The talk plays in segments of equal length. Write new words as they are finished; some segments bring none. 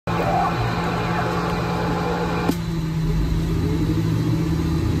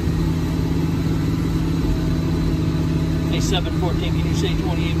714, can you say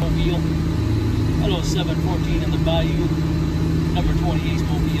 28 Mobile? Hello, 714 in the Bayou. Number 28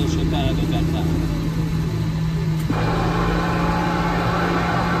 Mobile, Chicago, got down.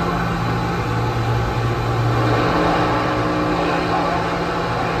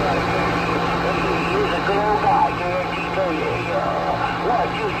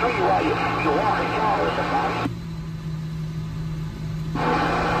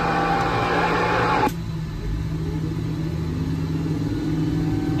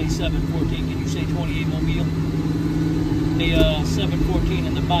 Hey, 714, can you say 28 Mobile? Hey, 714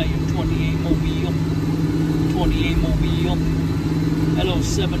 in the Bayou, 28 Mobile. 28 Mobile. Hello,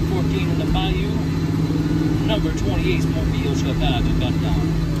 714 in the Bayou. Number 28 Mobile, Chicago, got down.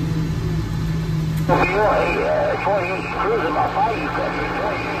 Mobile, hey, 28 cruising my Bayou country,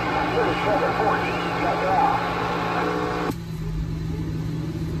 28, little 714, got down.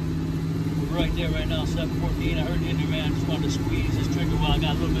 Right there right now, 714. I heard you in there, man. I just wanted to squeeze this trigger while I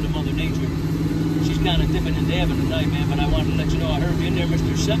got a little bit of Mother Nature. She's kind of dipping and dabbing tonight, man, but I wanted to let you know I heard you in there,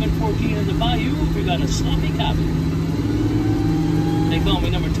 Mr. 714 in the Bayou. If you got a sloppy copy. They call me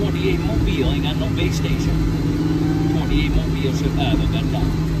number 28 Mobile. Ain't got no base station. 28 Mobile, Chicago, got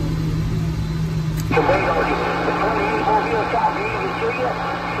down. So wait on you. The 28 Mobile copy, you see ya?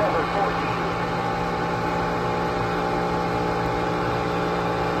 714.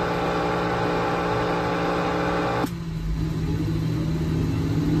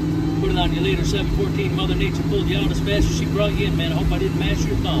 Put it on you later, 714. Mother Nature pulled you out as fast as she brought you in, man. I hope I didn't mash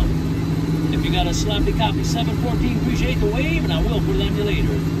your thumb. If you got a sloppy copy, 714, appreciate the wave, and I will put it on you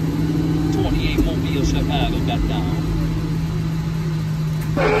later. 28 Mobile, Chicago, got down.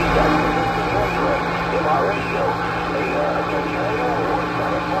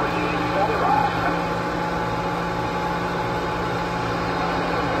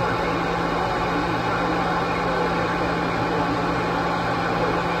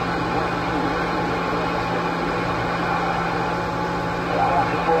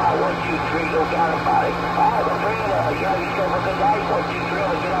 Go down about it. All right, my friend, you have yourself a good night. 1, 2, 3,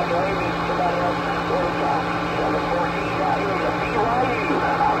 I'll get out the way with somebody else. Go to town. 714 out here in the BYU.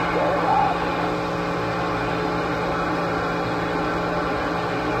 I'll stand by.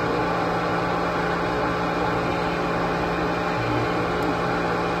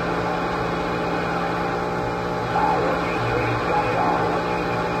 All right, 1, 2, 3, got it all.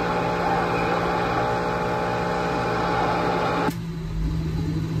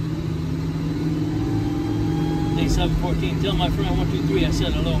 714, tell my friend 123 I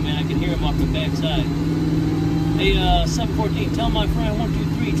said hello, man. I can hear him off the backside. Hey, 714, tell my friend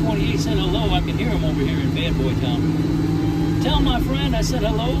 123 28 said hello. I can hear him over here in Bad Boy Town. Tell my friend I said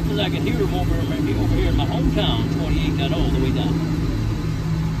hello because I can hear him over here in my hometown. 28 got all the way down.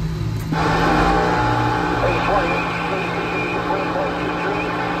 Hey, 28, your friend 123.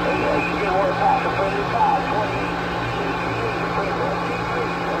 Hey, you didn't want to pass a friend in 5. 28, your friend 123.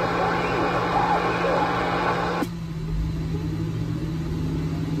 714 with a 5. We go.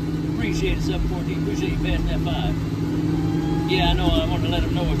 Appreciate it, 714. Appreciate you passing that 5. Yeah, I know. I want to let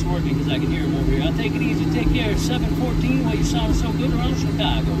him know it's working because I can hear him over here. I'll take it easy. Take care. 714. Well, you sounded so good around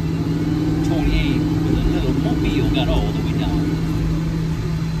Chicago. 28 with a little Mobile got all the way down.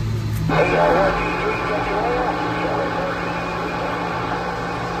 Hey, 1, 2, 3, catch you later.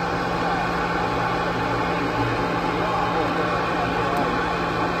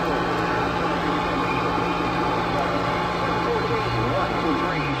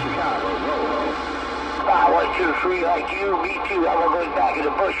 1, 2, 3, like you, me too. I'm going back in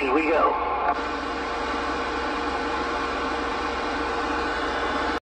the bushes. We go.